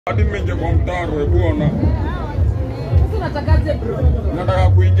Hadi mmenje kwa mtaro bwana. Sasa unatakaje bro? Nataka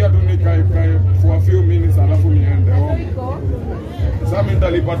kuingia tu nikae for a few minutes alafu niende. Sasa mimi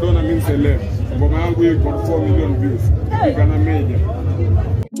nitalipa dona mimi seleb. Ngoma yangu iko 4 million views. Kana meja.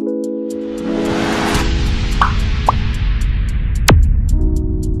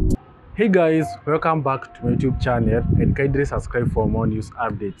 Hey guys, welcome back to my YouTube channel and kindly subscribe for more news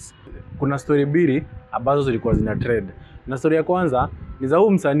updates. Kuna story mbili ambazo zilikuwa zina trend. Na story ya kwanza ni za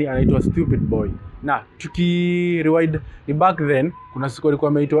huyu msanii anaitwa Stoopid Boy. Na tuki rewind ni back then kuna siku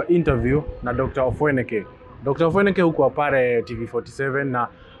alikuwa ameitwa interview na Dr Ofweneke. Dr Ofweneke huko pale TV47 na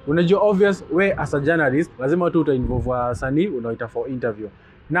unajua obvious we as a journalist lazima tu uta-involve wasanii unaoita for interview.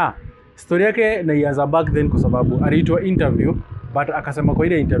 Na story yake naianza back then kwa sababu aliitwa interview but akasema kwa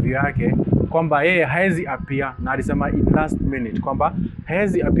ile interview yake kwamba yeye haezi appear na alisema in last minute kwamba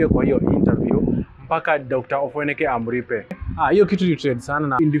haezi appear kwa hiyo interview mpaka Dr Ofweneke amripe. Hiyo kitu ni trend sana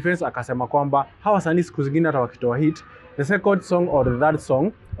na in defense akasema kwamba hawa wasanii siku zingine hata wakitoa hit the second song or the third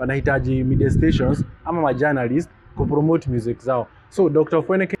song wanahitaji media stations ama ma journalists kupromote music zao. So Dr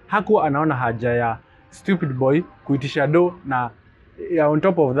Ofweneke hakuwa anaona haja ya Stoopid Boy kuitisha do na on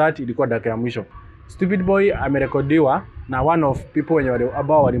top of that ilikuwa dakika ya mwisho. Stoopid Boy amerekodiwa na one of people wenye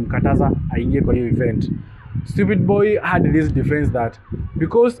ambao walimkataza aingie kwa hiyo event. Stoopid Boy had this defense that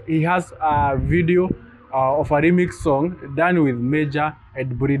because he has a video of a remix song done with Major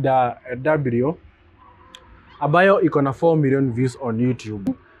and Brida W ambayo iko na 4 million views on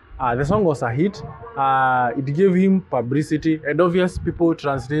YouTube. The song was a hit. It gave him publicity and obvious people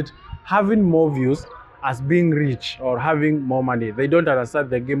translate having more views as being rich or having more money. They don't understand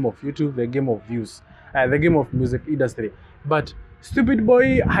the game of YouTube, the game of views, the game of music industry. But Stoopid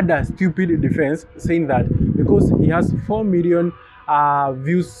Boy had a stupid defense saying that because he has 4 million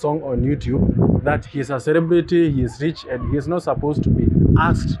views song on YouTube, that he is a celebrity, he is rich, and he is not supposed to be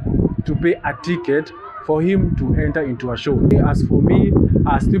asked to pay a ticket for him to enter into a show. As for me,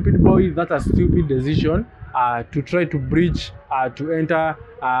 Stoopid Boy, that's a stupid decision to try to bridge to enter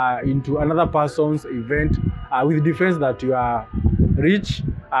into another person's event with defense that you are rich,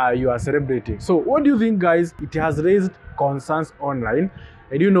 you are celebrity. So what do you think, guys? It has raised concerns online,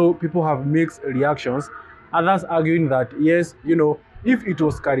 and you know, people have mixed reactions. Others arguing that yes, you know, if it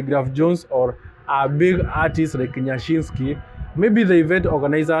was Khaligraph Jones or a big artist like Nyashinsky, maybe the event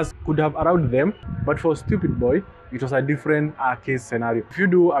organizers could have allowed them, but for Stoopid Boy, it was a different case scenario. If you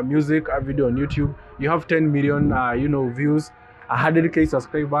do a music video on YouTube, you have 10 million you know, views, 100k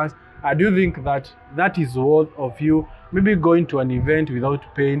subscribers, do you think that that is worth of you maybe going to an event without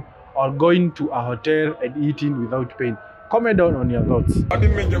paying or going to a hotel and eating without paying? Comment down on your thoughts. Hadi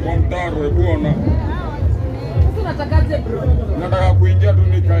mmenje kwa mtaro bwana. Sasa unatakaje bro? Nataka kuingia tu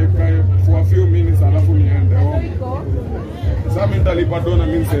nikae for a few minutes alafu niende. Sasa mimi nitalipa dona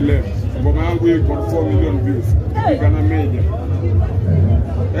mimi seleb. Ngoma yangu iko 4 million views. Kana meja.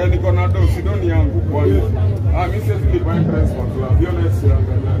 Niko na do sidoni yangu kwa hiyo. Mimi sasa nilipa entrance kwa club.